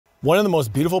One of the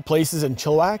most beautiful places in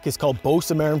Chilliwack is called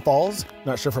Bosumarne Falls.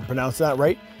 Not sure if I'm pronouncing that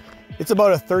right. It's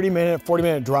about a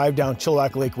 40-minute drive down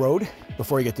Chilliwack Lake Road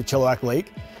before you get to Chilliwack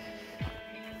Lake.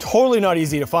 Totally not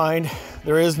easy to find.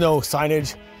 There is no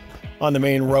signage on the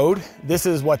main road. This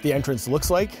is what the entrance looks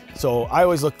like. So I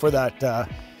always look for that,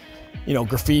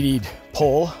 graffitied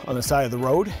pole on the side of the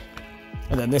road.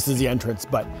 And then this is the entrance,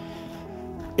 but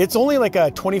it's only like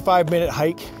a 25-minute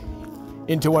hike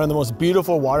into one of the most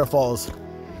beautiful waterfalls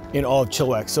in all of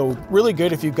Chilliwack. So really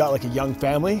good if you've got like a young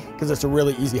family, because it's a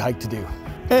really easy hike to do.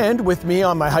 And with me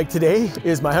on my hike today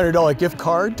is my $100 gift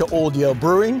card to Old Yale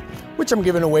Brewing, which I'm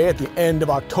giving away at the end of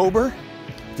October.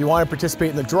 If you want to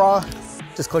participate in the draw,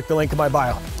 just click the link in my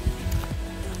bio.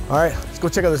 All right, let's go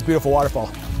check out this beautiful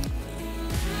waterfall.